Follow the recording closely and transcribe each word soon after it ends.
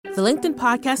The LinkedIn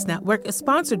Podcast Network is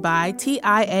sponsored by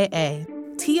TIAA.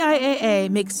 TIAA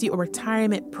makes you a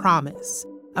retirement promise,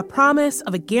 a promise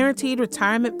of a guaranteed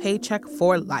retirement paycheck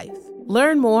for life.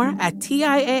 Learn more at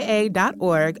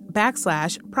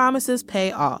TIAA.org/promises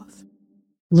pay off.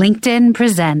 LinkedIn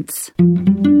presents.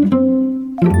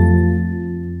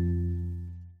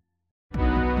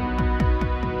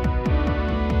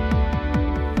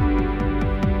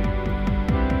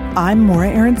 I'm Maura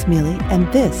Aarons-Mealy,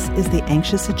 and this is The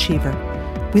Anxious Achiever.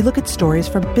 We look at stories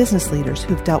from business leaders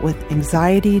who've dealt with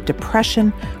anxiety,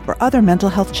 depression, or other mental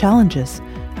health challenges,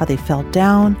 how they fell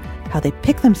down, how they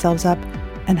pick themselves up,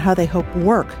 and how they hope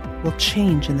work will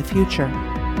change in the future.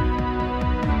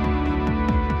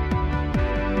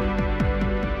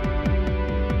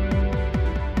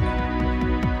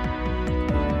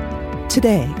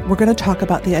 Today, we're going to talk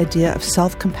about the idea of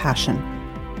self-compassion.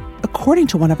 According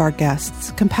to one of our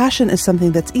guests, compassion is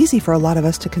something that's easy for a lot of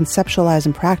us to conceptualize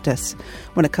and practice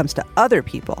when it comes to other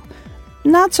people.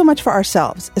 Not so much for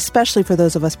ourselves, especially for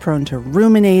those of us prone to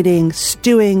ruminating,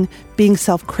 stewing, being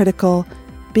self-critical,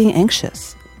 being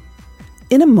anxious.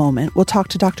 In a moment, we'll talk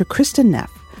to Dr. Kristin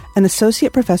Neff, an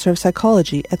associate professor of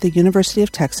psychology at the University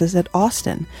of Texas at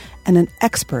Austin and an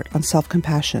expert on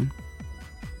self-compassion.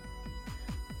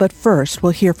 But first,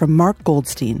 we'll hear from Mark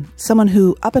Goldstein, someone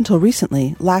who, up until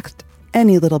recently, lacked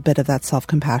any little bit of that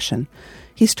self-compassion.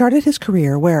 He started his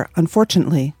career where,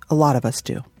 unfortunately, a lot of us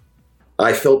do.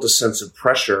 I felt a sense of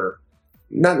pressure,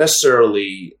 not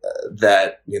necessarily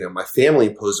that, my family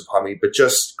imposed upon me, but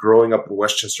just growing up in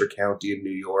Westchester County in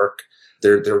New York,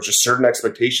 there were just certain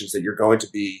expectations that you're going to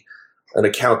be an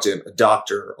accountant, a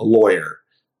doctor, a lawyer.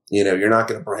 You're not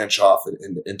going to branch off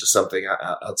into something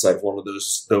outside of one of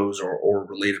those or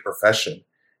related profession.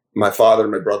 My father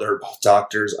and my brother are both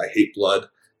doctors. I hate blood.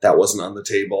 That wasn't on the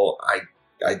table.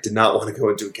 I did not want to go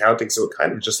into accounting, so it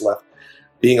kind of just left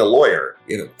being a lawyer.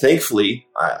 Thankfully,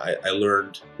 I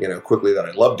learned quickly that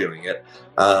I love doing it.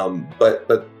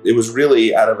 But it was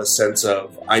really out of a sense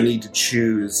of I need to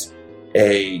choose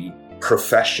a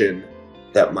profession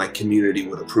that my community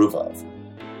would approve of.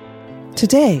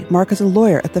 Today, Mark is a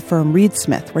lawyer at the firm Reed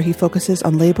Smith, where he focuses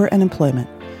on labor and employment.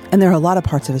 And there are a lot of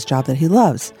parts of his job that he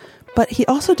loves. But he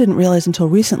also didn't realize until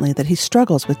recently that he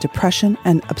struggles with depression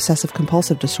and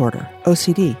obsessive-compulsive disorder,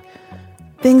 OCD.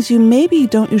 Things you maybe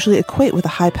don't usually equate with a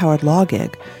high-powered law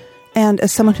gig. And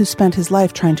as someone who spent his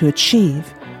life trying to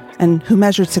achieve and who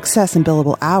measured success in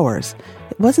billable hours,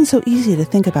 it wasn't so easy to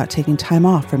think about taking time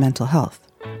off for mental health.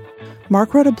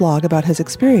 Mark wrote a blog about his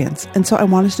experience, and so I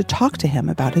wanted to talk to him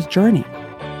about his journey.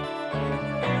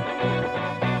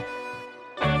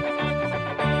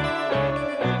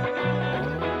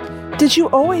 Did you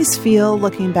always feel,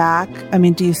 looking back,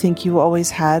 do you think you always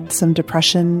had some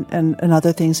depression and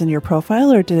other things in your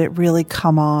profile, or did it really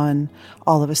come on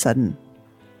all of a sudden?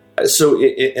 So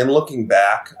in looking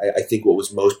back, I think what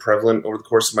was most prevalent over the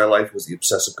course of my life was the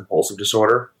obsessive-compulsive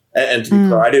disorder. And to be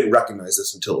clear, I didn't recognize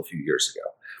this until a few years ago.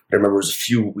 I remember it was a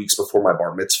few weeks before my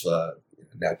bar mitzvah,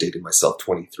 now dating myself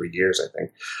 23 years, I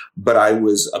think. But I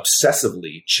was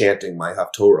obsessively chanting my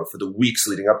Haftorah for the weeks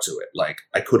leading up to it. Like,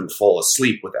 I couldn't fall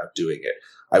asleep without doing it.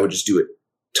 I would just do it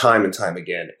time and time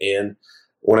again. And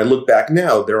when I look back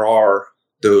now, there are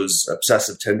those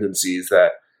obsessive tendencies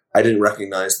that I didn't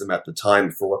recognize them at the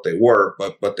time for what they were,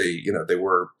 but they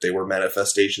were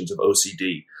manifestations of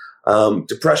OCD.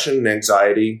 Depression and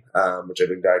anxiety, which I've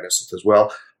been diagnosed with as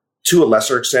well, to a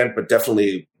lesser extent, but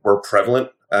definitely were prevalent.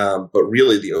 But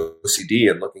really the OCD,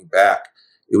 and looking back,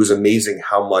 it was amazing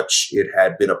how much it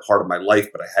had been a part of my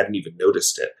life, but I hadn't even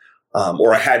noticed it.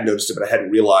 Or I had noticed it, but I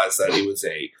hadn't realized that it was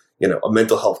a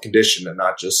mental health condition and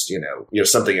not just,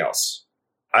 something else.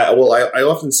 I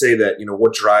often say that,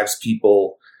 what drives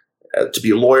people to be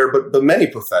a lawyer, but many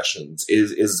professions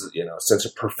is a sense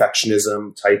of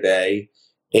perfectionism, type A,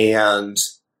 and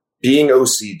being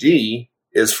OCD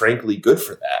is frankly good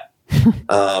for that.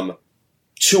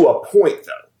 To a point,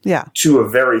 though. Yeah. To a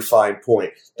very fine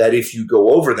point, that if you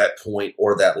go over that point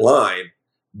or that line,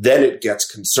 then it gets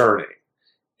concerning.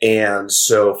 And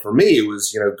so for me, it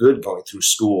was, good going through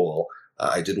school.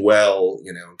 I did well,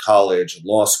 in college and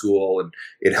law school, and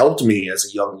it helped me as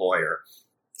a young lawyer.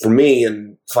 For me,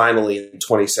 and finally in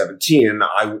 2017,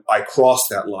 I crossed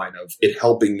that line of it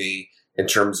helping me in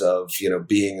terms of,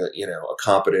 being a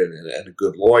competent and a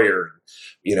good lawyer.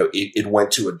 It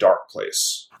went to a dark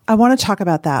place. I want to talk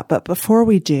about that, but before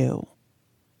we do,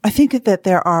 I think that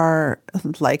there are,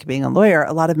 like being a lawyer,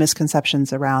 a lot of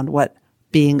misconceptions around what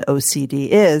being OCD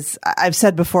is. I've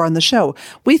said before on the show,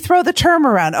 we throw the term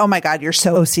around, oh my God, you're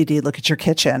so OCD, look at your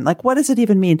kitchen. Like, what does it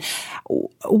even mean?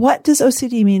 What does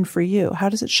OCD mean for you? How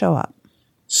does it show up?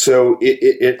 So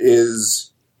it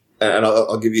is, and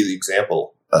I'll give you the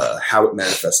example, how it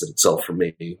manifested itself for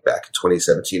me back in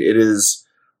 2017. It is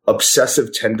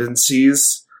obsessive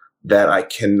tendencies that I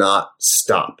cannot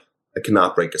stop. I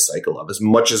cannot break a cycle of as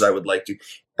much as I would like to.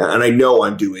 And I know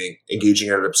I'm engaging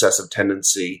in an obsessive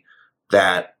tendency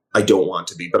that I don't want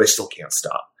to be, but I still can't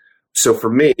stop. So for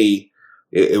me,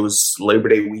 it was Labor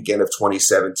Day weekend of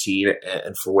 2017.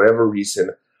 And for whatever reason,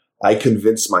 I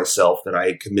convinced myself that I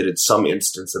had committed some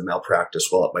instance of malpractice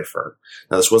while at my firm.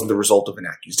 Now, this wasn't the result of an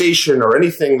accusation or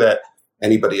anything that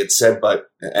anybody had said,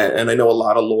 and I know a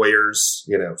lot of lawyers,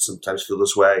 sometimes feel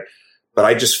this way, but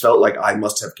I just felt like I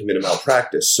must have committed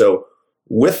malpractice. So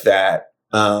with that,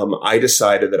 I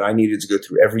decided that I needed to go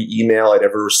through every email I'd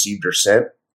ever received or sent,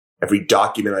 every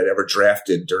document I'd ever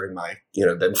drafted during my,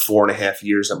 then 4.5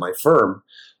 years at my firm,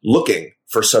 looking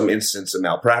for some instance of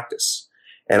malpractice.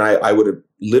 And I would have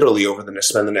literally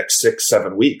spend the next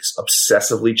 6-7 weeks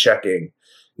obsessively checking,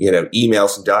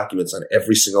 emails and documents on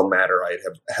every single matter I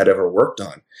had ever worked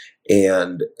on.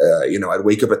 And, I'd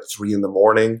wake up at 3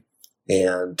 a.m.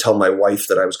 and tell my wife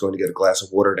that I was going to get a glass of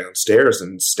water downstairs.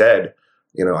 And instead,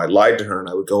 I lied to her, and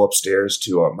I would go upstairs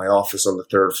to my office on the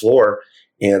 3rd floor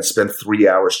and spend 3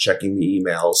 hours checking the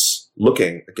emails,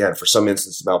 looking again for some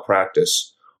instance of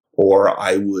malpractice. Or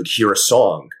I would hear a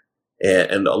song,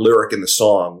 and a lyric in the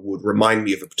song would remind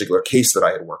me of a particular case that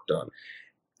I had worked on.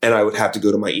 And I would have to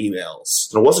go to my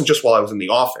emails. And it wasn't just while I was in the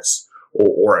office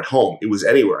or at home. It was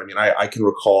anywhere. I mean, I can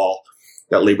recall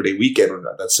that Labor Day weekend,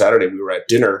 that Saturday, we were at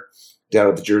dinner down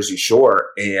at the Jersey Shore,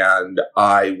 and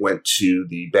I went to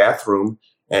the bathroom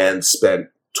and spent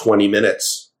 20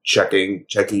 minutes checking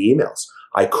emails.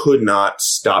 I could not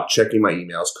stop checking my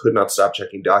emails, could not stop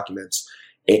checking documents.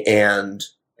 And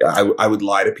I would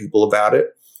lie to people about it.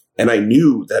 And I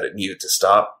knew that it needed to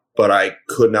stop, but I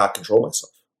could not control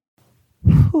myself.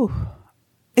 Whew.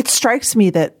 It strikes me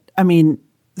that,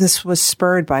 this was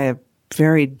spurred by a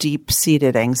very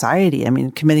deep-seated anxiety.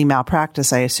 Committing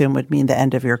malpractice, I assume, would mean the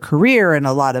end of your career and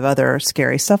a lot of other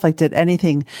scary stuff. Like, did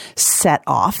anything set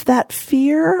off that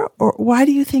fear? Or why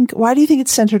do you think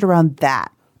it's centered around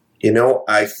that?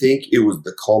 I think it was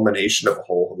the culmination of a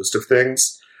whole host of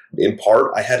things. In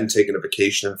part, I hadn't taken a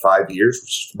vacation in 5 years,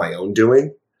 which is my own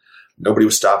doing. Nobody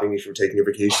was stopping me from taking a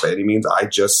vacation by any means. I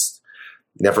just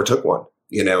never took one.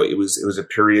 It was a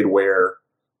period where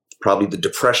probably the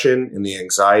depression and the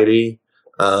anxiety,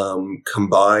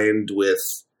 combined with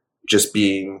just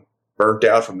being burnt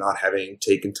out from not having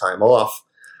taken time off,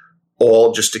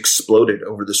 all just exploded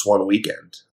over this one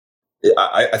weekend.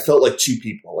 I felt like two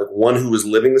people, like one who was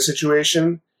living the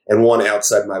situation and one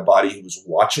outside my body who was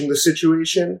watching the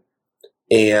situation.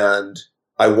 And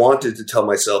I wanted to tell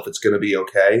myself it's going to be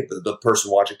okay. The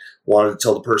person watching wanted to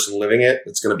tell the person living it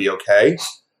it's going to be okay.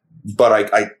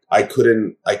 But I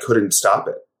couldn't stop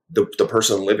it. The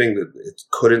person living it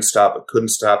couldn't stop it, couldn't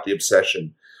stop the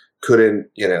obsession,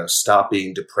 couldn't, stop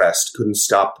being depressed, couldn't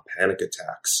stop the panic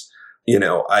attacks.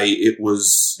 It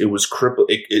was crippled.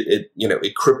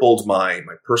 It crippled my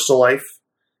personal life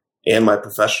and my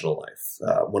professional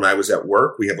life. When I was at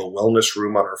work, we have a wellness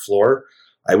room on our floor.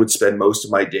 I would spend most of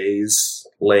my days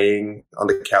laying on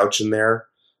the couch in there,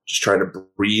 just trying to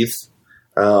breathe.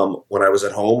 When I was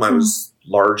at home, I was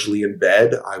largely in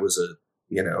bed. I was a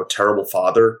terrible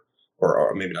father,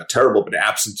 or maybe not terrible, but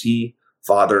absentee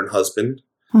father and husband.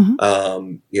 Mm-hmm.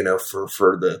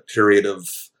 For the period of,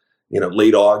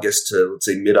 late August to, let's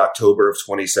say, mid-October of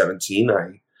 2017,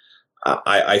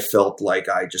 I felt like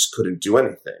I just couldn't do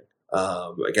anything.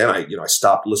 Again, I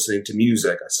stopped listening to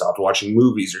music. I stopped watching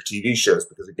movies or TV shows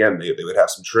because, again, they would have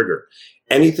some trigger.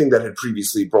 Anything that had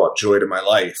previously brought joy to my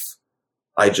life,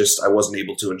 I wasn't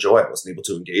able to enjoy. I wasn't able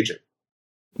to engage in.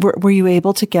 Were you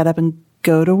able to get up and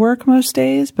go to work most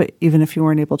days, but even if you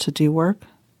weren't able to do work?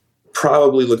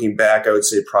 Probably looking back, I would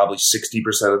say probably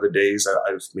 60% of the days,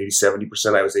 maybe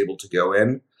 70% I was able to go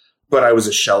in, but I was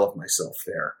a shell of myself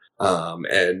there.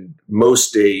 And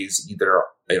most days, either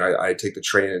I take the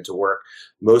train into work.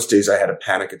 Most days I had a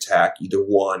panic attack, either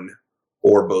one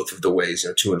or both of the ways,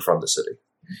 to and from the city.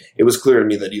 It was clear to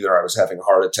me that either I was having a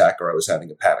heart attack or I was having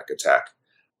a panic attack.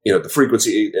 The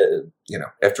frequency,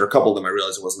 after a couple of them, I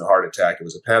realized it wasn't a heart attack. It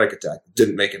was a panic attack. It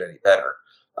didn't make it any better.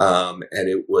 And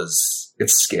it's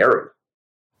scary.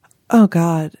 Oh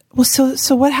God. Well,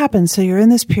 so what happened? So you're in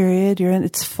this period,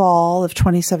 it's fall of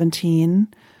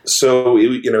 2017. So, it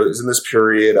was in this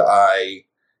period,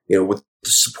 with the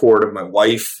support of my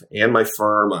wife and my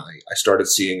firm, I started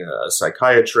seeing a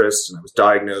psychiatrist, and I was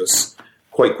diagnosed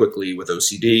quite quickly with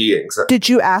OCD. Did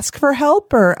you ask for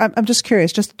help, or I'm just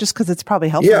curious, just because it's probably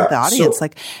helpful with the audience?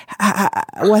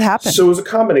 What happened? So it was a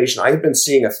combination. I had been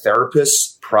seeing a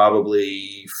therapist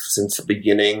probably since the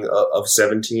beginning of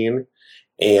 17.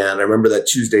 And I remember that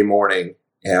Tuesday morning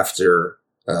after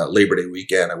Labor Day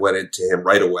weekend, I went into him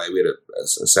right away. We had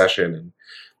a session, and,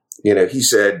 he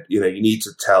said, you need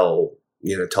to tell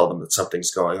them that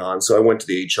something's going on. So I went to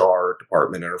the HR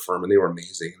department at our firm, and they were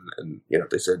amazing. And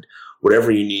they said,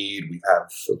 whatever you need, we have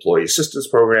employee assistance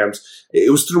programs.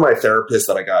 It was through my therapist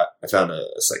that I found a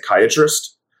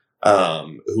psychiatrist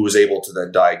who was able to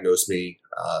then diagnose me,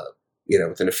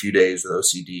 within a few days with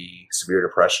OCD, severe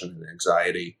depression, and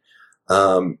anxiety.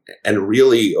 And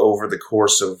really over the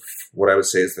course of what I would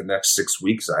say is the next 6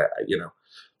 weeks, I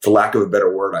for lack of a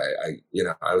better word,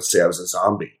 I would say I was a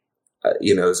zombie.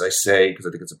 As I say, because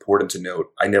I think it's important to note,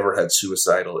 I never had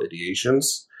suicidal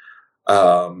ideations.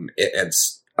 And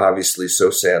obviously, so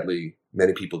sadly,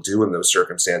 many people do in those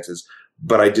circumstances,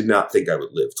 but I did not think I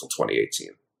would live till 2018.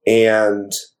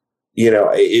 And,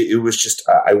 it was just,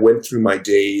 I went through my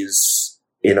days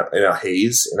in a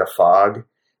haze, in a fog.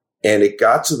 And it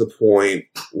got to the point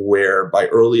where by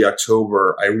early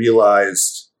October, I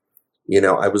realized,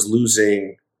 I was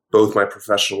losing both my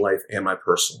professional life and my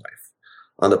personal life.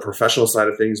 On the professional side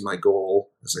of things, my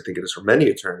goal, as I think it is for many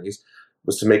attorneys,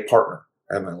 was to make partner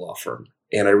at my law firm.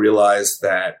 And I realized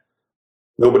that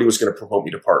nobody was going to promote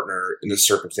me to partner in the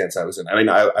circumstance I was in. I mean,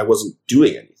 I wasn't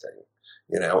doing anything.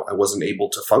 I wasn't able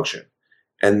to function.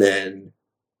 And then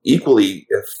equally,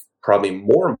 if probably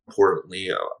more importantly,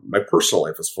 my personal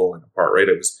life was falling apart, right?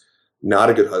 I was not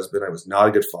a good husband. I was not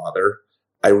a good father.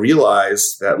 I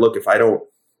realized that, look, if I don't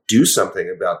do something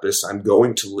about this, I'm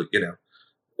going to,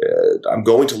 I'm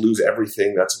going to lose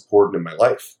everything that's important in my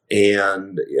life.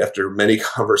 And after many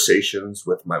conversations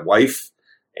with my wife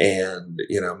and,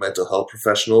 mental health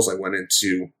professionals, I went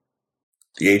into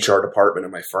the HR department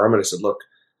of my firm and I said, look,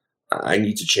 I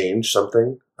need to change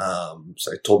something.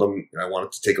 So I told them I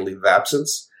wanted to take a leave of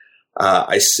absence.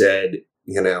 I said,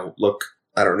 look,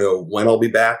 I don't know when I'll be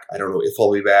back. I don't know if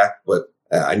I'll be back, but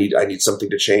I need something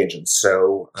to change. And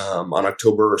so on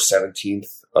October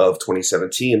 17th of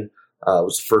 2017,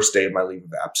 was the first day of my leave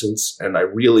of absence. And I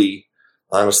really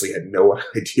honestly had no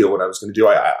idea what I was going to do.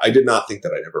 I did not think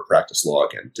that I'd ever practice law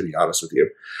again, to be honest with you.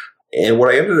 And what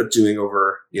I ended up doing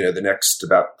over, the next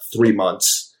about 3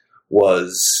 months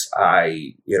was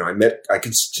I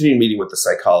continued meeting with a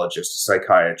psychologist, a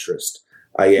psychiatrist.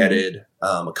 I added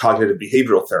a cognitive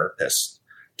behavioral therapist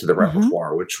to the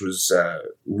repertoire, which was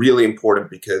really important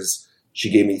because she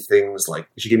gave me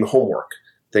homework.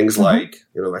 Things like,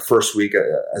 my first week,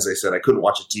 as I said, I couldn't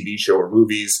watch a TV show or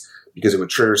movies because it would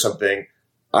trigger something.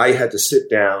 I had to sit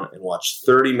down and watch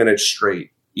 30 minutes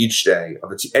straight each day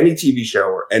of any TV show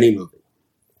or any movie.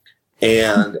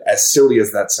 And as silly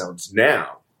as that sounds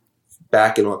now,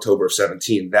 back in October of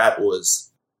 17, that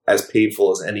was as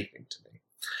painful as anything to me.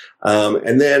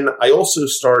 And then I also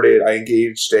I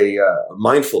engaged a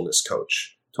mindfulness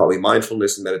coach, taught me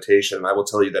mindfulness and meditation. And I will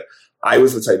tell you that I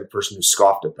was the type of person who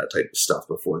scoffed at that type of stuff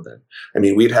before then. I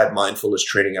mean, we'd had mindfulness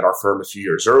training at our firm a few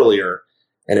years earlier.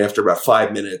 And after about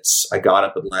 5 minutes, I got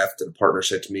up and left. And a partner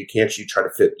said to me, can't you try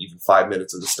to fit even 5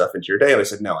 minutes of this stuff into your day? And I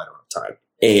said, no, I don't have time.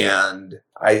 And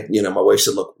my wife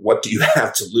said, look, what do you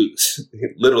have to lose?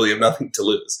 Literally have nothing to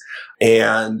lose.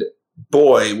 And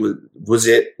boy, was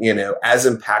it, as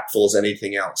impactful as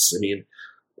anything else. I mean,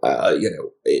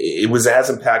 it was as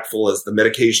impactful as the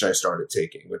medication I started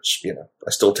taking, which, I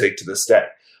still take to this day.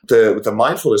 With the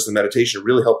mindfulness and the meditation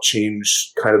really helped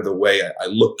change kind of the way I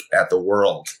look at the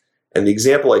world. And the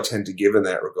example I tend to give in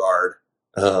that regard,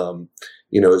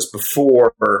 is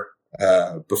before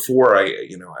I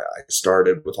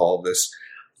started with all of this,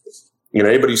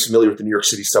 anybody who's familiar with the New York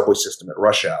City subway system at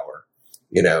rush hour,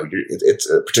 it's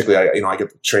particularly, I get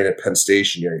the train at Penn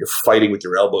Station, you're fighting with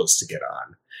your elbows to get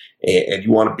on. And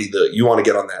you want to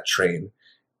get on that train.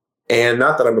 And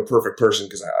not that I'm a perfect person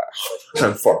because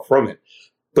I'm far from it.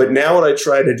 But now what I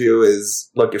try to do is,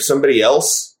 look, if somebody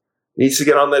else needs to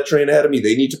get on that train ahead of me,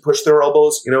 they need to push their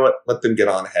elbows. You know what? Let them get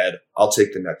on ahead. I'll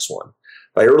take the next one.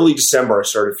 By early December, I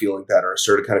started feeling better. I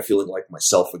started kind of feeling like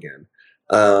myself again.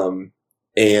 And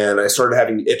I started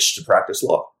having the itch to practice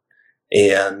law.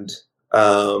 And,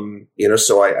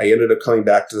 so I ended up coming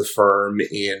back to the firm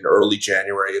in early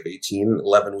January of 18,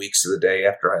 11 weeks of the day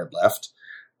after I had left.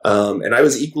 And I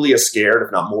was equally as scared,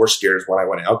 if not more scared, as when I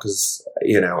went out because,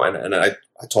 and I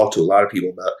talked to a lot of people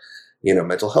about,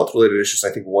 mental health related issues. I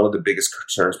think one of the biggest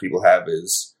concerns people have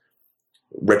is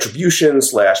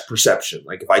retribution/perception.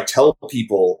 Like if I tell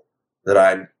people that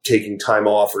I'm taking time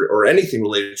off or anything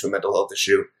related to a mental health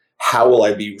issue, how will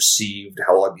I be received?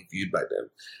 How will I be viewed by them?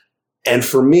 And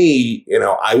for me,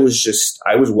 I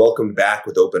was welcomed back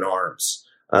with open arms.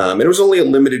 And it was only a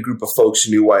limited group of folks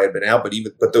who knew why I had been out,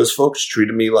 but those folks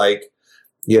treated me like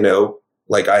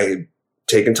I had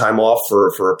taken time off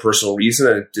for a personal reason,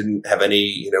 and it didn't have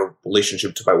any,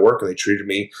 relationship to my work. And they treated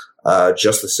me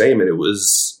just the same. And it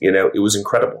was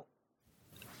incredible.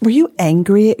 Were you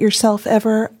angry at yourself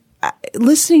ever?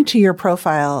 Listening to your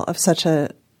profile of such a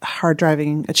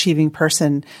hard-driving, achieving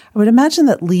person, I would imagine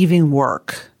that leaving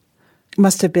work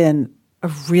must have been a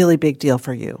really big deal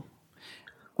for you.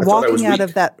 Walking out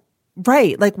of that,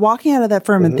 right? Like walking out of that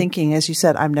firm and thinking, as you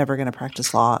said, I'm never going to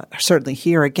practice law, certainly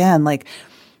here again. Like,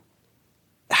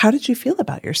 how did you feel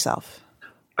about yourself?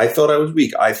 I thought I was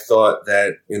weak. I thought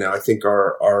that, I think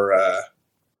our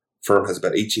firm has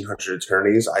about 1,800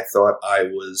 attorneys. I thought I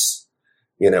was,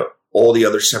 all the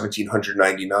other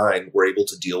 1,799 were able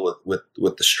to deal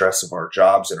with the stress of our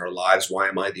jobs and our lives. Why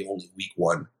am I the only weak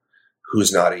one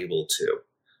who's not able to?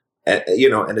 And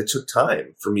it took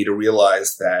time for me to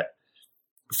realize that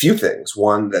a few things.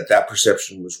 One, that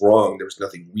perception was wrong. There was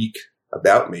nothing weak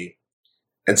about me.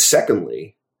 And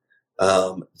secondly,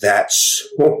 that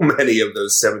so many of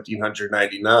those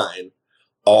 1,799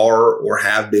 are or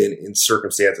have been in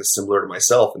circumstances similar to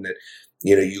myself. And that,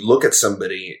 you look at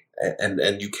somebody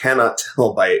and you cannot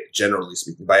tell generally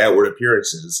speaking, by outward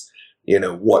appearances,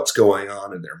 what's going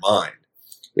on in their mind.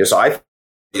 So I felt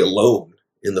alone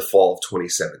in the fall of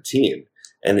 2017.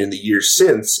 And in the years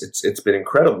since, it's been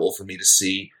incredible for me to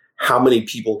see how many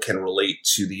people can relate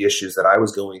to the issues that I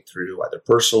was going through, either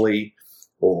personally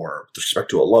or with respect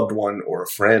to a loved one or a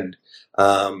friend.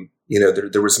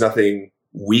 There was nothing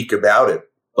weak about it,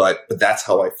 but that's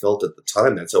how I felt at the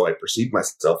time. That's how I perceived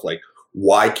myself. Like,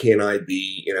 why can't I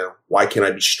be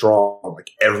strong like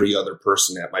every other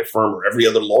person at my firm or every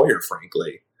other lawyer,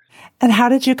 frankly? And how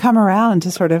did you come around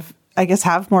to sort of, I guess,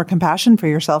 have more compassion for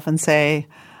yourself and say,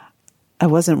 I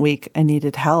wasn't weak, I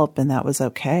needed help, and that was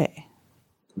okay?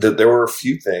 There were a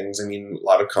few things. I mean, a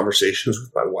lot of conversations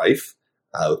with my wife,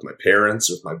 with my parents,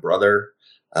 with my brother,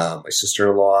 my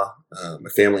sister-in-law, my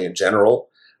family in general.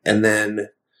 And then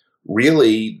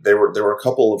really, there were a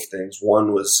couple of things.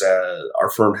 One was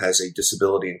our firm has a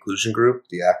disability inclusion group,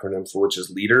 the acronym for which is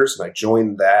LEADERS, and I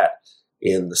joined that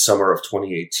in the summer of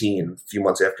 2018, a few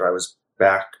months after I was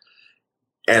back.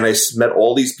 And I met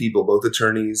all these people, both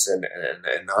attorneys and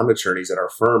non-attorneys at our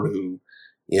firm who,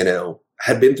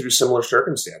 had been through similar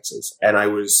circumstances. And I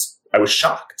was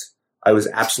shocked. I was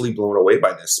absolutely blown away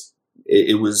by this.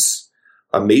 It was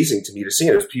amazing to me to see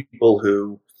it. It was people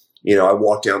who, I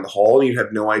walked down the hall and you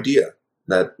have no idea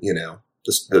that,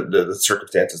 the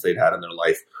circumstances they'd had in their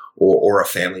life or a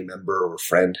family member or a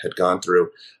friend had gone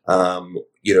through.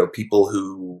 People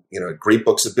who, had great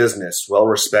books of business,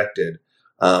 well-respected,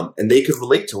 and they could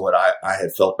relate to what I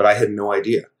had felt, but I had no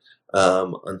idea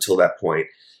until that point.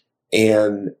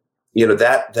 And,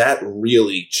 that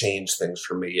really changed things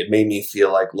for me. It made me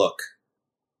feel like, look,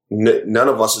 none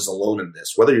of us is alone in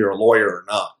this, whether you're a lawyer or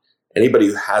not. Anybody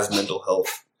who has mental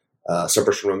health,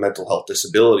 suffers from a mental health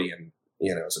disability. And,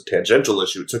 as a tangential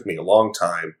issue, it took me a long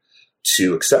time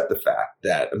to accept the fact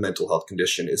that a mental health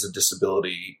condition is a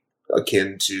disability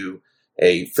akin to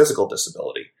a physical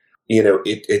disability.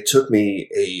 It took me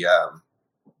a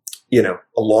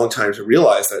long time to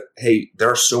realize that, hey, there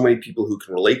are so many people who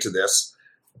can relate to this,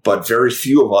 but very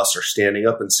few of us are standing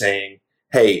up and saying,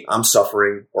 hey, I'm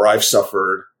suffering or I've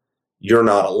suffered. You're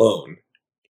not alone.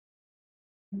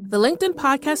 The LinkedIn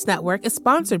Podcast Network is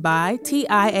sponsored by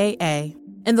TIAA.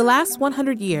 In the last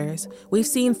 100 years, we've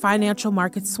seen financial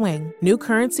markets swing, new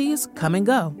currencies come and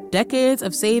go, decades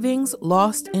of savings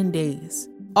lost in days,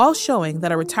 all showing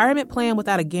that a retirement plan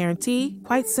without a guarantee,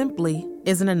 quite simply,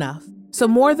 isn't enough. So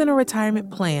more than a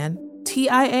retirement plan,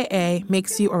 TIAA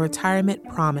makes you a retirement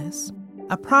promise.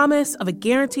 A promise of a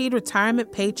guaranteed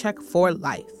retirement paycheck for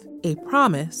life. A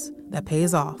promise that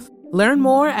pays off. Learn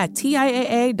more at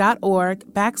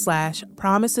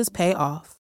TIAA.org/promisespayoff.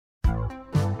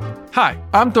 Hi,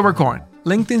 I'm Tomer Cohen,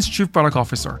 LinkedIn's Chief Product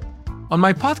Officer. On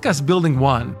my podcast, Building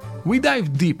One, we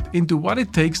dive deep into what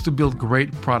it takes to build great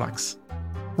products.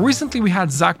 Recently, we had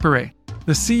Zach Perret,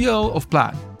 the CEO of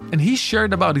Plaid, and he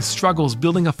shared about his struggles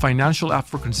building a financial app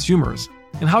for consumers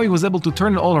and how he was able to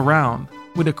turn it all around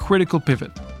with a critical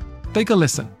pivot. Take a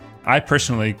listen. I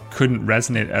personally couldn't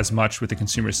resonate as much with the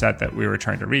consumer set that we were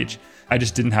trying to reach. I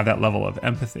just didn't have that level of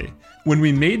empathy. When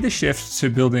we made the shift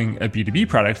to building a B2B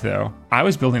product, though, I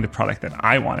was building the product that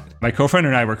I wanted. My co-founder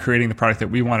and I were creating the product that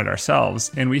we wanted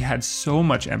ourselves, and we had so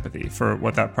much empathy for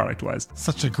what that product was.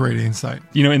 Such a great insight.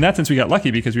 In that sense, we got lucky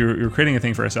because we were creating a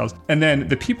thing for ourselves. And then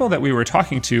the people that we were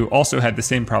talking to also had the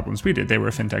same problems we did. They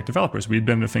were fintech developers. We'd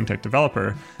been a fintech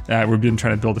developer. We've been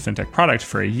trying to build a fintech product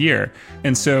for a year.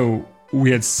 And so we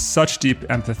had such deep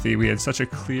empathy. We had such a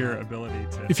clear ability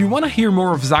to... If you want to hear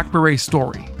more of Zach Perret's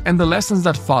story and the lessons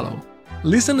that follow,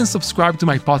 listen and subscribe to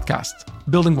my podcast,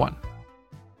 Building One.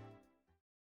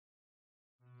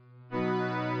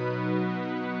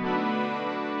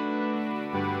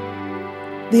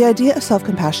 The idea of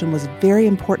self-compassion was very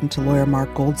important to lawyer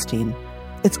Mark Goldstein.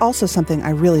 It's also something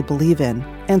I really believe in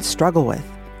and struggle with.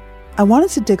 I wanted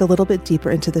to dig a little bit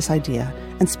deeper into this idea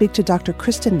and speak to Dr.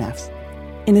 Kristin Neff.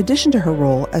 In addition to her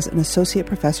role as an associate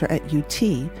professor at UT,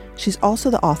 she's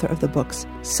also the author of the books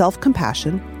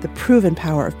Self-Compassion, The Proven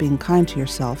Power of Being Kind to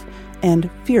Yourself, and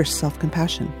Fierce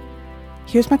Self-Compassion.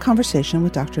 Here's my conversation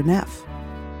with Dr. Neff.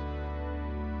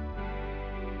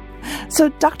 So,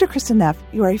 Dr. Kristin Neff,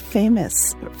 you are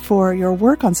famous for your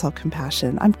work on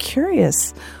self-compassion. I'm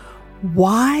curious,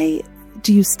 why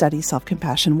do you study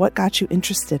self-compassion? What got you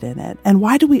interested in it? And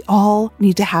why do we all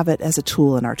need to have it as a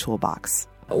tool in our toolbox?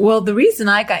 Well, the reason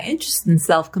I got interested in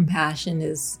self-compassion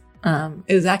is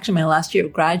it was actually my last year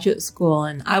of graduate school,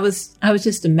 and I was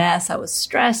just a mess. I was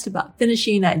stressed about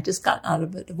finishing. I'd just gotten out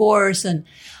of a divorce, and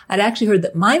I'd actually heard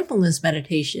that mindfulness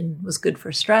meditation was good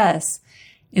for stress.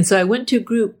 And so I went to a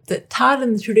group that taught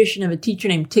in the tradition of a teacher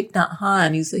named Thich Nhat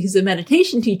Hanh. He's a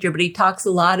meditation teacher, but he talks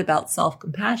a lot about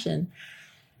self-compassion.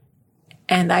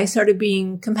 And I started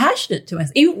being compassionate to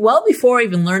myself. Well before I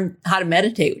even learned how to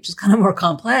meditate, which is kind of more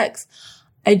complex,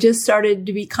 I just started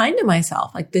to be kind to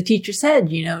myself. Like the teacher said,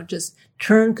 just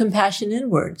turn compassion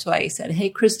inward. So I said,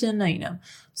 hey, Kristin,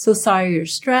 so sorry you're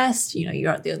stressed. You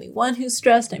aren't the only one who's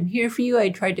stressed. I'm here for you. I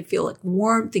tried to feel like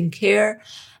warmth and care.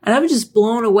 And I was just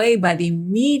blown away by the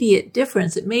immediate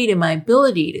difference it made in my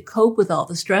ability to cope with all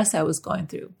the stress I was going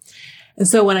through. And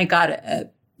so when I got a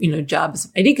job,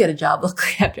 I did get a job.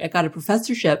 Luckily, after I got a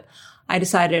professorship, I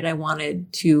decided I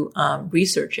wanted to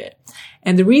research it.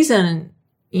 And the reason,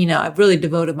 I've really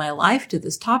devoted my life to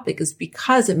this topic is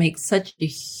because it makes such a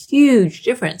huge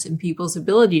difference in people's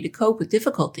ability to cope with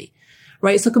difficulty,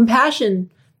 right? So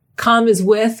compassion, com is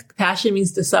with, compassion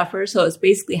means to suffer. So it's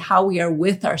basically how we are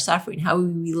with our suffering, how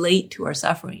we relate to our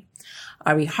suffering.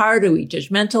 Are we hard? Are we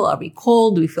judgmental? Are we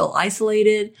cold? Do we feel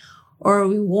isolated? Or are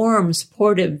we warm,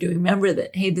 supportive? Do we remember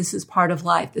that, hey, this is part of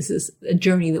life. This is a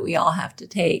journey that we all have to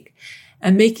take.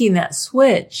 And making that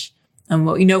switch, and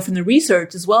what we know from the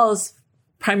research, as well as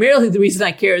primarily the reason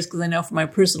I care is because I know from my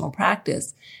personal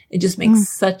practice, it just makes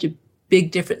such a big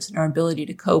difference in our ability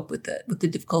to cope with the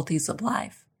difficulties of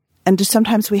life. And do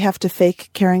sometimes we have to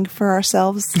fake caring for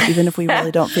ourselves, even if we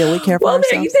really don't feel we care for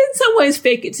ourselves? Well, in some ways,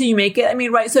 fake it till you make it. I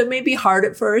mean, right. So it may be hard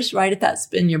at first, right? If that's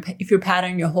been if your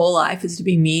pattern your whole life is to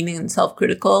be mean and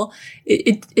self-critical,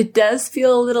 it does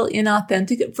feel a little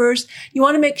inauthentic at first. You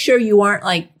want to make sure you aren't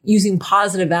like using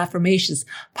positive affirmations.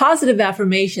 Positive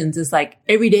affirmations is like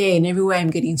every day and every way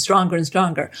I'm getting stronger and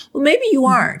stronger. Well, maybe you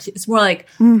aren't. It's more like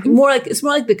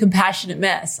the compassionate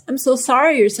mess. I'm so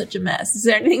sorry you're such a mess. Is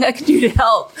there anything I can do to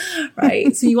help?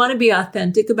 Right. So you want to be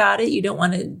authentic about it. You don't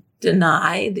want to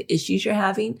deny the issues you're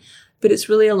having, but it's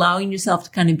really allowing yourself to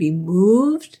kind of be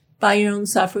moved by your own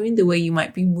suffering the way you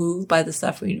might be moved by the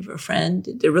suffering of a friend,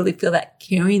 to really feel that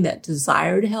caring, that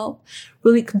desire to help.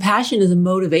 Really, compassion is a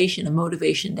motivation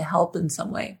to help in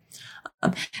some way.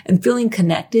 And feeling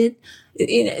connected.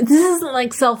 This isn't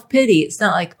like self-pity. It's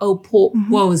not like,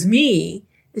 woe is me.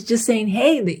 It's just saying,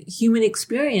 hey, the human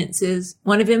experience is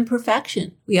one of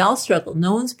imperfection. We all struggle.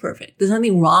 No one's perfect. There's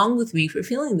nothing wrong with me for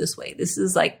feeling this way. This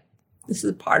is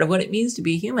part of what it means to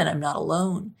be human. I'm not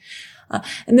alone.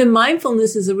 And then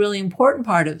mindfulness is a really important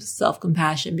part of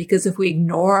self-compassion, because if we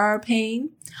ignore our pain,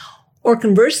 or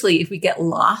conversely, if we get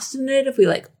lost in it, if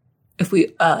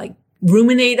we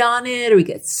ruminate on it, or we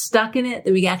get stuck in it,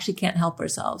 then we actually can't help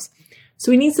ourselves.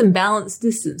 So we need some balanced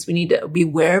distance. We need to be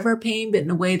aware of our pain, but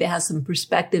in a way that has some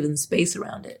perspective and space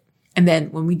around it. And then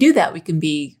when we do that, we can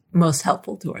be most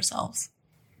helpful to ourselves.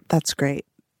 That's great.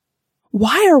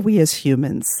 Why are we as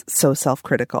humans so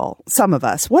self-critical? Some of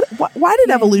us. Why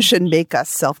did evolution make us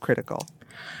self-critical?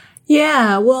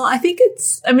 Yeah, well, I think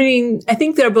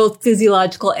there are both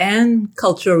physiological and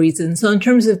cultural reasons. So in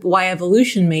terms of why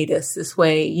evolution made us this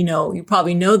way, you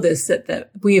probably know this,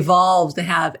 that we evolved to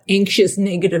have anxious,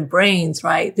 negative brains,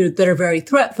 right? That are very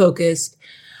threat focused,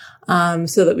 so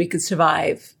that we could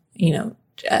survive,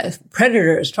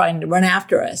 predators trying to run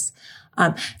after us.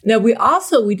 Now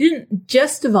we didn't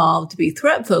just evolve to be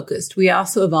threat focused. We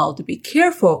also evolved to be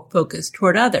care focused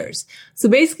toward others. So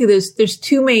basically there's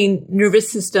two main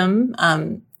nervous systems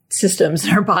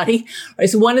in our body, right?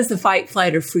 So one is the fight,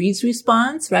 flight, or freeze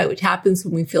response, right? Which happens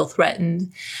when we feel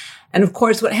threatened. And of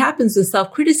course, what happens with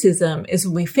self-criticism is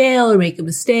when we fail or make a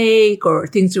mistake or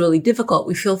things are really difficult,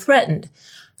 we feel threatened.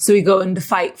 So we go into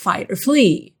fight, flight, or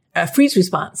freeze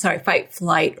response. Fight,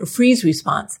 flight, or freeze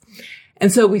response.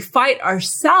 And so we fight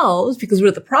ourselves because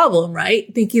we're the problem,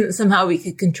 right? Thinking that somehow we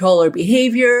could control our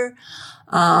behavior,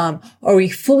 or we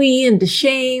flee into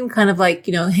shame, kind of like,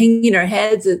 hanging our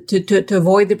heads to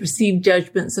avoid the perceived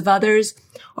judgments of others,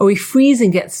 or we freeze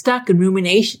and get stuck in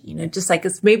rumination, just like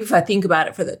it's maybe if I think about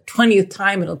it for the 20th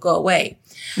time, it'll go away.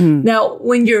 Now,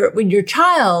 when your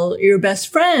child, your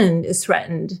best friend is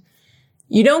threatened,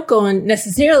 you don't go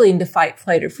necessarily into fight,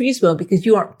 flight, or freeze mode because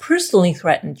you aren't personally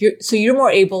threatened. So you're more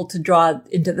able to draw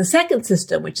into the second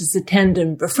system, which is the tend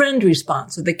and befriend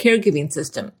response, or the caregiving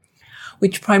system,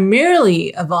 which primarily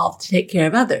evolved to take care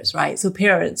of others, right? So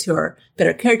parents who are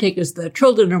better caretakers, the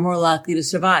children are more likely to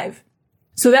survive.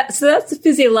 So that's the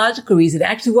physiological reason.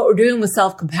 Actually, what we're doing with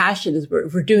self-compassion is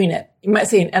we're doing it. You might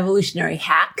say an evolutionary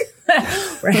hack.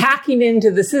 We're hacking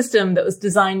into the system that was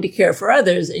designed to care for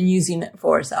others and using it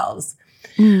for ourselves.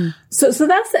 So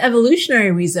that's the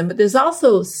evolutionary reason, but there's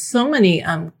also so many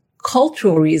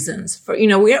cultural reasons for,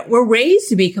 we're raised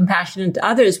to be compassionate to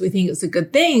others. We think it's a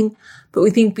good thing, but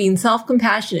we think being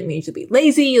self-compassionate means you'll be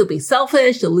lazy, you'll be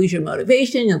selfish, you'll lose your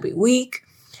motivation, you'll be weak.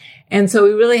 And so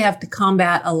we really have to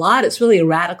combat a lot. It's really a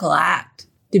radical act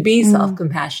to be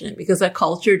self-compassionate because our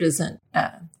culture doesn't,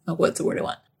 what's the word I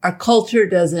want? Our culture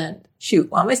doesn't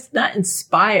not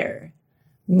inspire,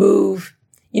 move.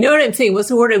 You know what I'm saying? What's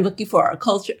the word I'm looking for? Our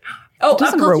culture. Our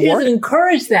culture doesn't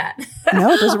encourage that.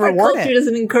 No, it doesn't reward it. Our culture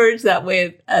doesn't encourage that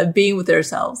way of being with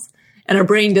ourselves. And our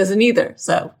brain doesn't either.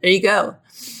 So there you go.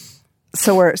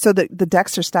 So the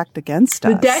decks are stacked against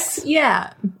us. The decks,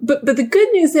 yeah. But the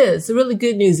good news is, the really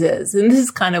good news is, and this is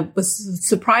kind of what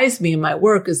surprised me in my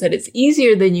work, is that it's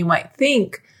easier than you might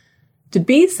think to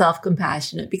be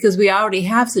self-compassionate because we already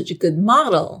have such a good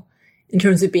model in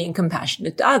terms of being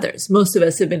compassionate to others. Most of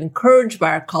us have been encouraged by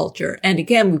our culture. And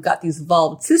again, we've got these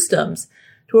evolved systems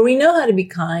to where we know how to be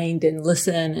kind and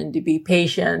listen and to be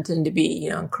patient and to be,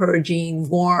 encouraging,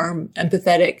 warm,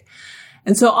 empathetic.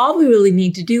 And so all we really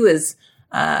need to do is,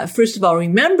 first of all,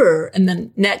 remember, and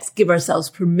then next give ourselves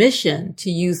permission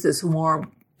to use this warm,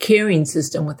 caring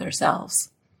system with ourselves.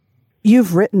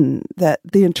 You've written that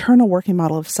the internal working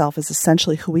model of self is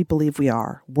essentially who we believe we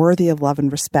are, worthy of love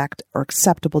and respect, or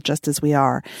acceptable just as we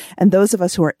are. And those of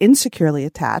us who are insecurely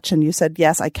attached, and you said,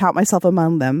 yes, I count myself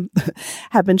among them,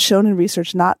 have been shown in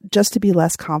research not just to be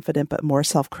less confident, but more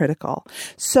self-critical.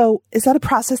 So is that a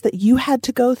process that you had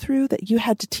to go through, that you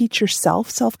had to teach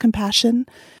yourself self-compassion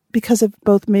because of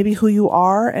both maybe who you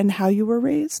are and how you were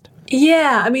raised?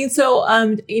 Yeah.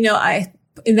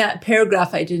 In that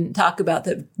paragraph, I didn't talk about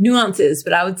the nuances,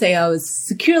 but I would say I was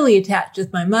securely attached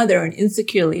with my mother and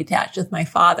insecurely attached with my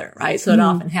father, right? So it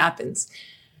often happens.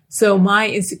 So my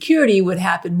insecurity would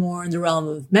happen more in the realm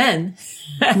of men,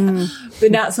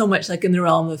 but not so much like in the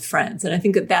realm of friends. And I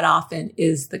think that often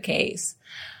is the case.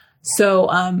 So,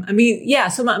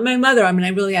 so my mother, I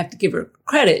really have to give her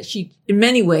credit. She, in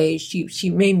many ways, she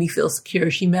made me feel secure.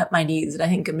 She met my needs. And I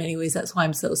think in many ways, that's why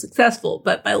I'm so successful.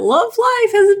 But my love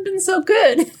life hasn't been so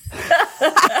good.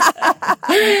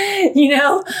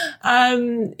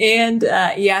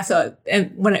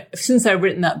 Since I've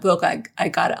written that book, I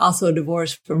got also a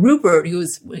divorce from Rupert, who,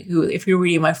 if you're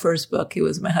reading my first book, he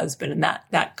was my husband. And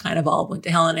that kind of all went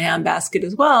to hell in a handbasket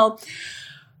as well.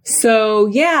 So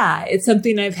yeah, it's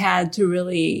something I've had to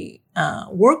really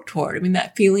work toward.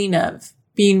 That feeling of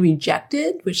being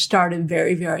rejected, which started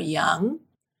very, very young,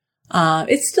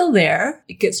 it's still there.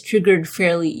 It gets triggered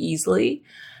fairly easily.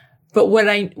 But what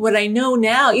I know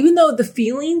now, even though the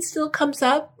feeling still comes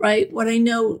up, right? What I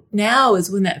know now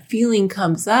is when that feeling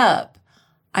comes up,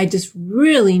 I just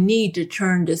really need to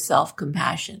turn to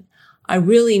self-compassion. I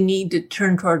really need to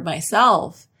turn toward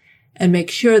myself and make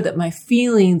sure that my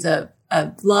feelings of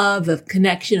love, of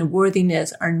connection, of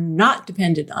worthiness are not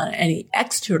dependent on any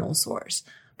external source,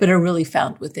 but are really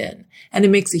found within. And it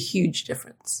makes a huge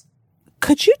difference.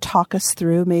 Could you talk us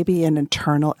through maybe an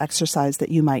internal exercise that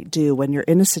you might do when you're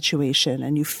in a situation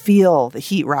and you feel the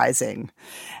heat rising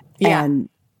and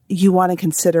you want to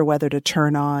consider whether to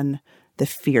turn on the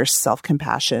fierce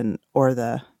self-compassion or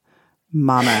the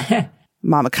mama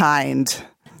kind?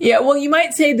 Yeah, well, you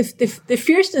might say the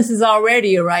fierceness is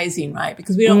already arising, right?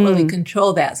 Because we don't really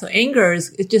control that. So anger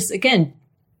is, it's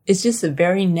It's just a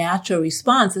very natural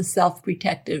response, a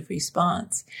self-protective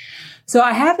response. So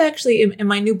I have actually, in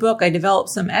my new book, I developed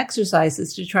some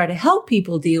exercises to try to help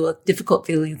people deal with difficult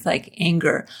feelings like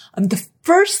anger. The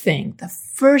first thing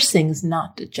is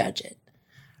not to judge it.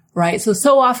 Right.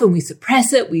 So often we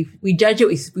suppress it. We judge it.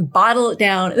 We bottle it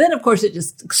down. And then of course it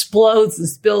just explodes and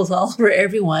spills all over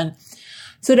everyone.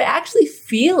 So to actually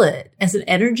feel it as an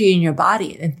energy in your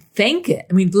body and thank it.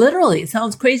 I mean, literally, it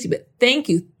sounds crazy, but thank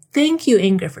you. Thank you,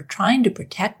 anger, for trying to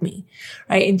protect me.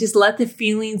 Right. And just let the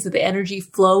feelings of the energy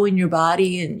flow in your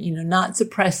body and, not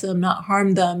suppress them, not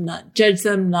harm them, not judge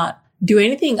them, not do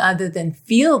anything other than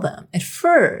feel them at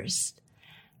first.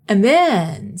 And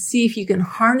then see if you can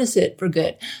harness it for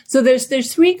good. So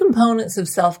there's three components of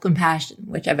self-compassion,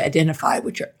 which I've identified,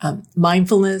 which are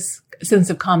mindfulness, a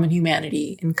sense of common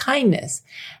humanity, and kindness.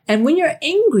 And when you're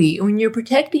angry, when you're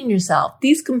protecting yourself,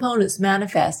 these components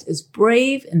manifest as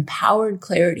brave, empowered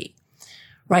clarity,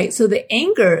 right? So the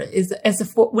anger is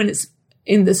when it's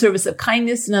in the service of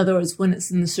kindness. In other words, when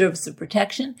it's in the service of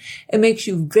protection, it makes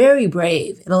you very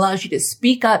brave. It allows you to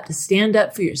speak up, to stand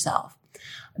up for yourself.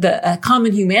 The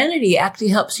common humanity actually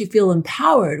helps you feel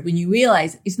empowered when you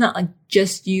realize it's not like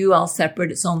just you all separate.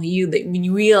 It's only you. That when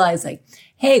you realize like,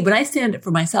 hey, when I stand up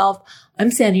for myself, I'm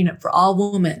standing up for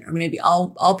all women or maybe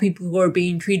all people who are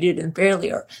being treated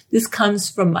unfairly, or this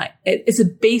comes from it's a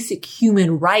basic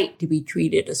human right to be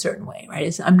treated a certain way,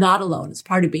 right? I'm not alone. It's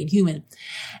part of being human.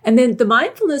 And then the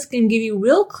mindfulness can give you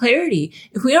real clarity.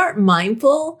 If we aren't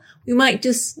mindful, we might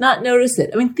just not notice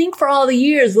it. I mean, think for all the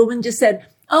years women just said,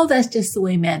 oh, that's just the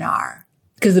way men are.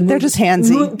 Because they're just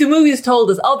handsy. The movies told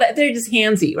us, they're just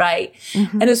handsy, right?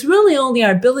 Mm-hmm. And it's really only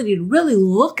our ability to really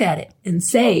look at it and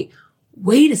say,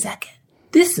 wait a second,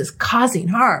 this is causing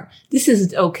harm. This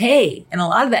isn't okay. And a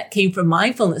lot of that came from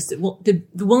mindfulness, the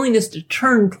willingness to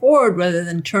turn toward rather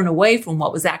than turn away from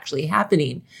what was actually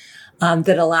happening,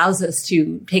 that allows us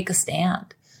to take a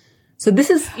stand. So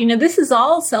this is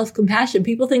all self-compassion.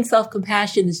 People think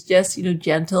self-compassion is just,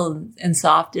 gentle and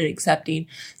soft and accepting.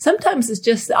 Sometimes it's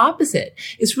just the opposite.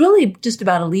 It's really just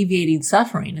about alleviating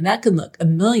suffering, and that can look a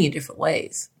million different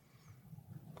ways.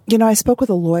 I spoke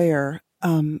with a lawyer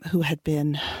who had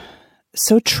been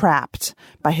so trapped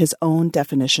by his own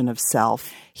definition of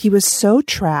self. He was so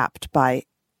trapped by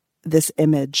this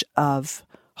image of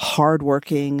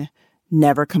hardworking,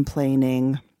 never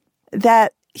complaining,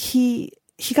 that he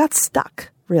got stuck,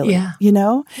 really, Yeah.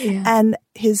 And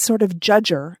his sort of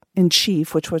judger in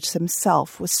chief, which was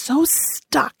himself, was so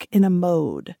stuck in a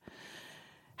mode.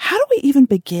 How do we even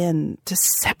begin to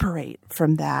separate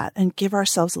from that and give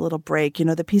ourselves a little break?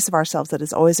 The piece of ourselves that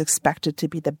is always expected to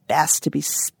be the best, to be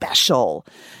special.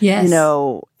 Yes.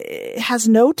 It has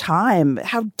no time.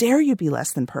 How dare you be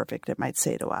less than perfect, it might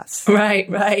say to us. Right.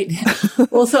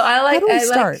 Well, so How do we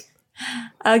start?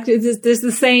 There's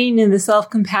the saying in the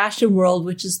self-compassion world,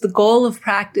 which is the goal of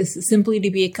practice is simply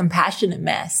to be a compassionate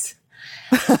mess.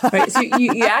 Right? So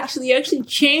you actually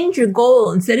change your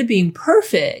goal. Instead of being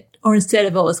perfect or instead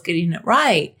of always getting it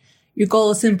right, your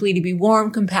goal is simply to be warm,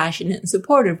 compassionate, and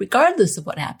supportive, regardless of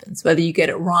what happens, whether you get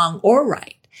it wrong or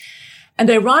right.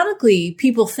 And ironically,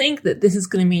 people think that this is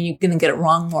going to mean you're going to get it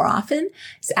wrong more often.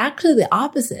 It's actually the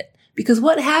opposite. Because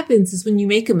what happens is when you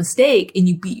make a mistake and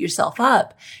you beat yourself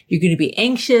up, you're going to be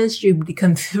anxious, you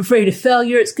become afraid of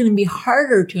failure, it's going to be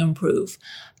harder to improve.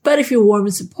 But if you're warm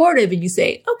and supportive and you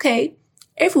say, okay,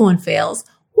 everyone fails,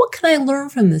 what can I learn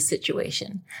from this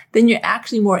situation? Then you're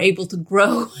actually more able to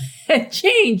grow and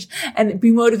change and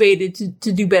be motivated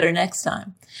to do better next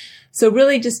time. So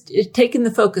really just taking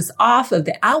the focus off of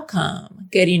the outcome,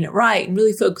 getting it right, and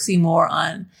really focusing more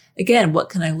on, again, what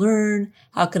can I learn?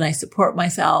 How can I support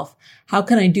myself? How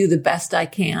can I do the best I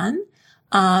can?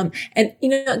 And,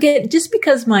 again, just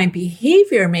because my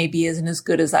behavior maybe isn't as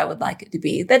good as I would like it to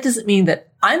be, that doesn't mean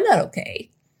that I'm not okay.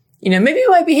 Maybe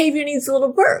my behavior needs a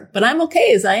little work, but I'm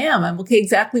okay as I am. I'm okay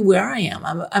exactly where I am.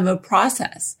 I'm a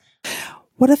process.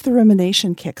 What if the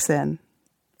rumination kicks in?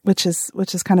 Which is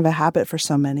kind of a habit for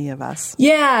so many of us.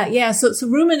 Yeah. So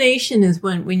rumination is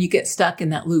when you get stuck in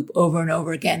that loop over and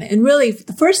over again. And really,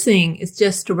 the first thing is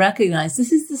just to recognize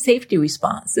this is the safety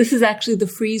response. This is actually the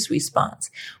freeze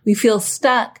response. We feel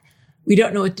stuck. We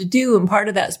don't know what to do. And part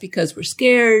of that is because we're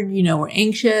scared, we're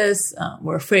anxious.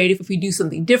 We're afraid if we do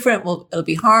something different, it'll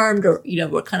be harmed, or,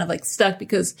 we're kind of like stuck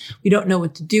because we don't know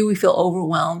what to do. We feel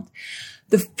overwhelmed.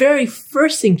 The very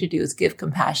first thing to do is give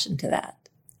compassion to that.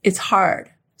 It's hard.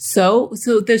 So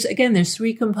there's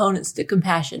three components to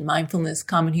compassion: mindfulness,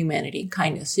 common humanity, and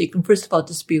kindness. So you can first of all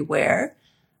just be aware.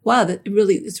 Wow,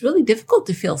 it's really difficult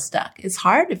to feel stuck. It's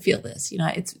hard to feel this.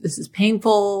 This is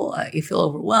painful. You feel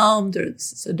overwhelmed, or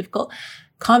it's so difficult.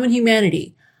 Common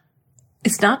humanity.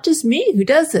 it's not just me who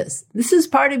does this. This is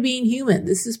part of being human.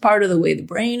 This is part of the way the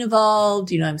brain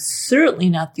evolved. I'm certainly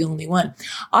not the only one.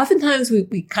 Oftentimes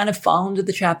we kind of fall into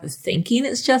the trap of thinking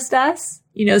it's just us,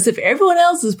 as if everyone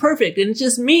else is perfect and it's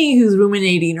just me who's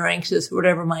ruminating or anxious or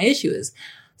whatever my issue is.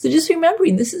 So just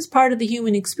remembering this is part of the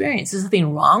human experience. There's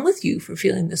nothing wrong with you for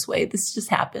feeling this way. This just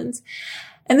happens.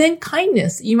 And then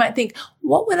kindness. You might think,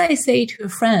 what would I say to a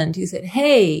friend who said,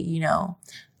 hey,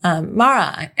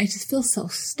 Mara, I just feel so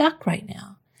stuck right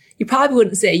now. You probably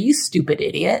wouldn't say, you stupid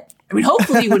idiot. I mean,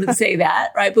 hopefully you wouldn't say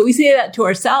that, right? But we say that to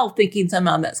ourselves thinking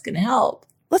somehow that's going to help.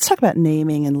 Let's talk about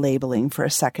naming and labeling for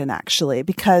a second, actually,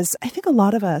 because I think a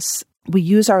lot of us, we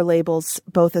use our labels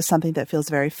both as something that feels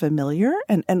very familiar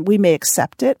and we may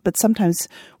accept it, but sometimes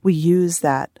we use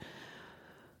that.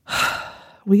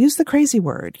 We use the crazy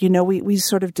word. We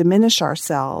sort of diminish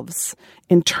ourselves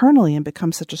internally and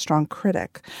become such a strong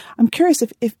critic. I'm curious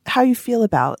if how you feel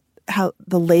about how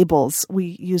the labels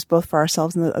we use both for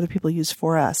ourselves and that other people use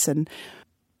for us, and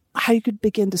how you could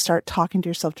begin to start talking to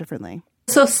yourself differently.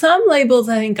 So some labels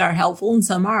I think are helpful and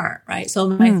some aren't, right? So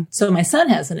my son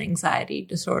has an anxiety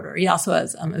disorder. He also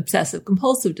has obsessive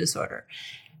compulsive disorder.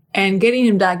 And getting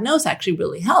him diagnosed actually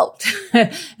really helped.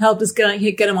 Helped us get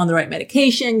him on the right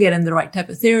medication, get him the right type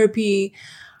of therapy,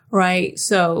 right?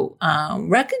 So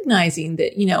recognizing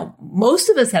that, most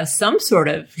of us have some sort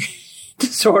of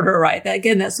disorder, right?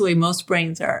 That's the way most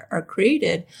brains are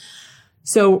created.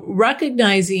 So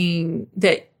recognizing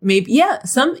that maybe,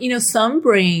 some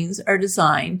brains are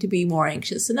designed to be more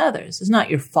anxious than others. It's not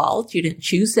your fault. You didn't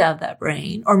choose to have that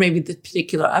brain, or maybe the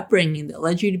particular upbringing that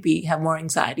led you to have more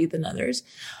anxiety than others.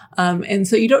 And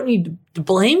so you don't need to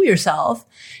blame yourself.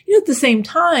 At the same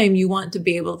time, you want to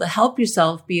be able to help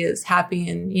yourself be as happy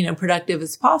and, productive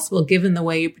as possible, given the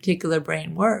way your particular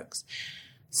brain works.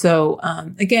 So,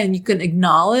 again, you can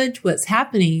acknowledge what's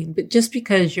happening, but just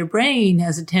because your brain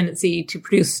has a tendency to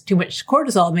produce too much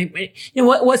cortisol, maybe,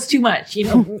 what's too much?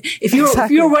 If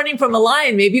you're running from a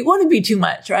lion, maybe it wouldn't be too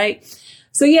much, right?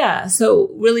 So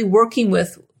really working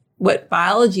with what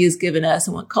biology has given us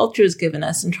and what culture has given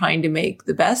us and trying to make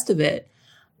the best of it.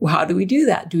 Well, how do we do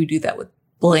that? Do we do that with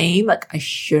blame? Like, I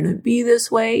shouldn't be this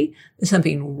way. There's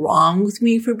something wrong with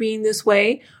me for being this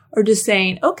way. Or just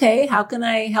saying, okay, how can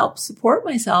I help support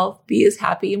myself be as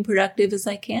happy and productive as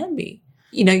I can be?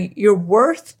 Your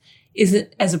worth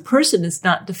isn't, as a person, it's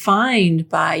not defined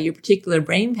by your particular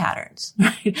brain patterns,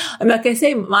 right? Like I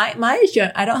say, my issue,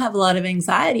 I don't have a lot of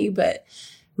anxiety, but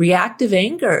reactive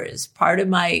anger is part of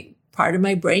my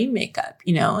brain makeup,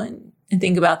 and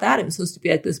think about that. I'm supposed to be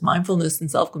like this mindfulness and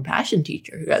self-compassion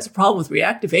teacher who has a problem with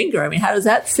reactive anger. I mean, how does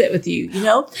that sit with you,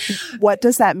 What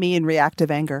does that mean, reactive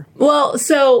anger? Well,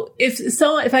 so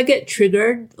if I get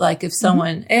triggered, like if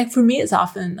someone, and for me, it's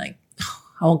often like,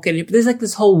 I won't get it, but there's like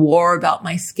this whole war about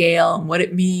my scale and what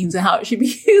it means and how it should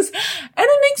be used. And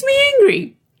it makes me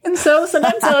angry. And so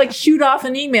sometimes I shoot off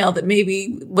an email that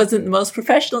maybe wasn't the most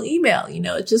professional email.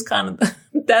 It's just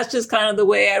that's just kind of the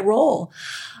way I roll.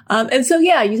 And so,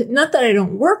 not that I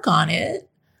don't work on it,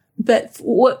 but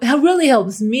what really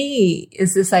helps me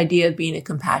is this idea of being a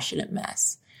compassionate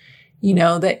mess.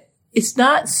 That it's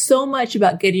not so much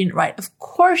about getting it right. Of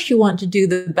course, you want to do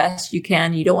the best you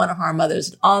can. You don't want to harm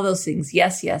others and all those things.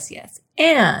 Yes, yes, yes.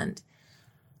 And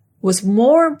what's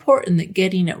more important than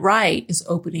getting it right is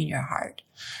opening your heart.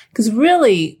 Because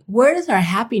really, where does our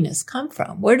happiness come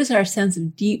from? Where does our sense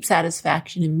of deep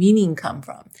satisfaction and meaning come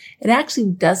from? It actually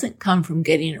doesn't come from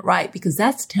getting it right, because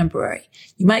that's temporary.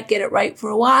 You might get it right for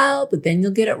a while, but then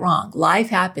you'll get it wrong. Life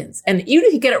happens. And even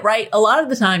if you get it right, a lot of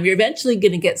the time, you're eventually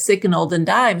going to get sick and old and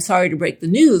die. I'm sorry to break the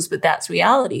news, but that's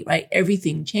reality, right?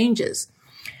 Everything changes.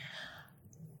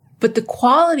 But the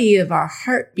quality of our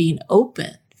heart being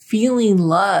open, feeling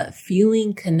love,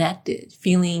 feeling connected,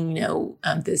 feeling,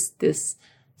 this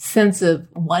sense of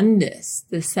oneness,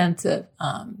 this sense of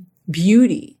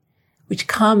beauty, which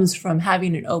comes from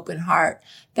having an open heart.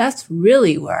 That's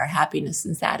really where our happiness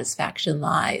and satisfaction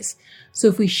lies. So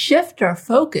if we shift our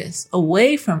focus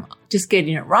away from just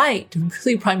getting it right to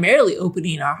really primarily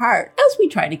opening our heart, as we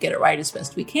try to get it right as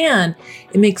best we can,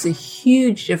 it makes a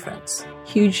huge difference.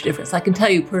 Huge difference. I can tell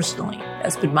you personally,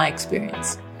 that's been my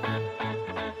experience.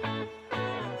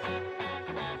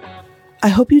 I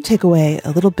hope you take away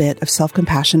a little bit of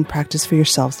self-compassion practice for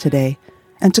yourselves today.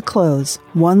 And to close,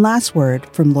 one last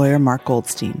word from lawyer Mark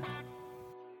Goldstein.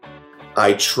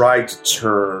 I try to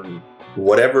turn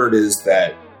whatever it is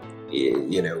that,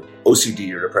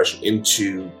 OCD or depression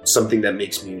into something that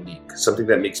makes me unique, something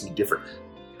that makes me different.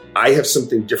 I have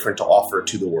something different to offer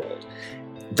to the world.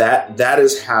 That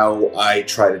is how I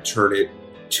try to turn it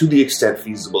to the extent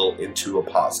feasible, into a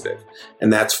positive.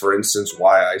 And that's, for instance,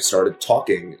 why I started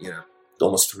talking,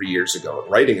 almost 3 years ago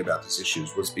and writing about these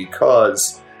issues, was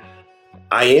because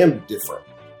I am different,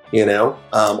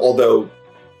 although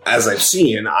as I've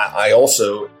seen, I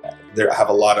also have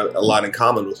a lot in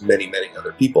common with many, many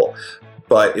other people.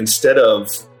 But instead of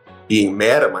being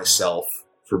mad at myself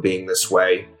for being this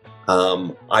way,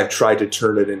 I've tried to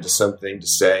turn it into something to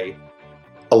say,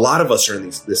 a lot of us are in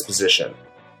this position.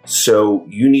 So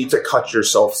you need to cut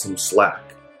yourself some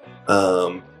slack,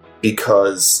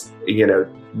 because,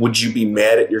 would you be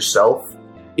mad at yourself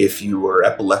if you were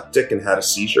epileptic and had a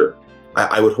seizure?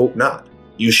 I would hope not.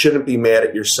 You shouldn't be mad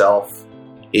at yourself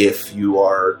if you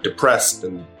are depressed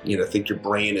and, think your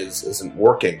brain isn't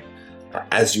working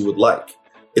as you would like.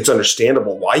 It's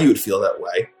understandable why you would feel that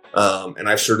way. And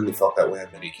I've certainly felt that way on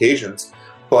many occasions.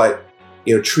 But,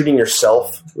 treating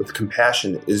yourself with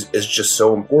compassion is just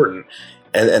so important.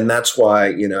 And that's why,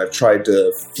 I've tried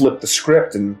to flip the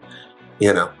script and,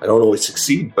 I don't always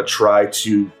succeed, but try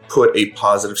to put a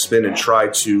positive spin and try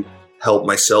to help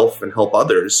myself and help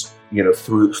others,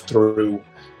 through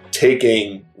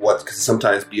taking what could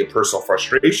sometimes be a personal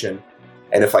frustration,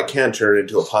 and if I can, turn it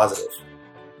into a positive.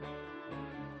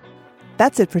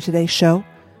 That's it for today's show.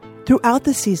 Throughout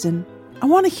the season, I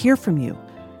want to hear from you.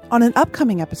 On an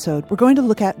upcoming episode, we're going to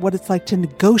look at what it's like to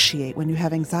negotiate when you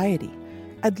have anxiety.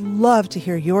 I'd love to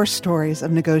hear your stories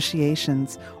of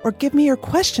negotiations, or give me your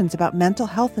questions about mental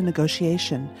health and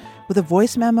negotiation with a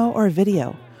voice memo or a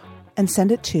video, and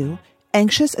send it to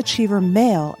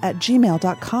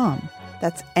anxiousachievermail@gmail.com.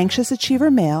 That's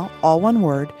anxiousachievermail, all one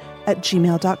word,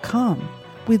 @gmail.com.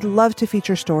 We'd love to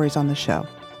feature stories on the show.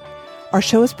 Our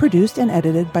show is produced and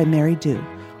edited by Mary Du.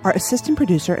 Our assistant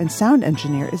producer and sound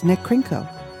engineer is Nick Krinko.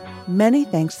 Many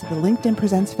thanks to the LinkedIn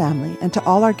Presents family and to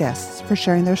all our guests for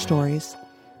sharing their stories.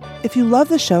 If you love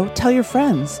the show, tell your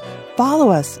friends, follow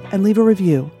us, and leave a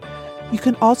review. You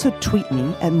can also tweet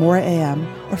me at Maura AM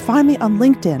or find me on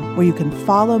LinkedIn, where you can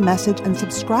follow, message, and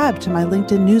subscribe to my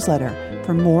LinkedIn newsletter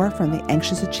for more from the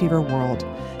Anxious Achiever world.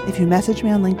 If you message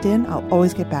me on LinkedIn, I'll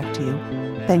always get back to you.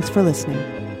 Thanks for listening.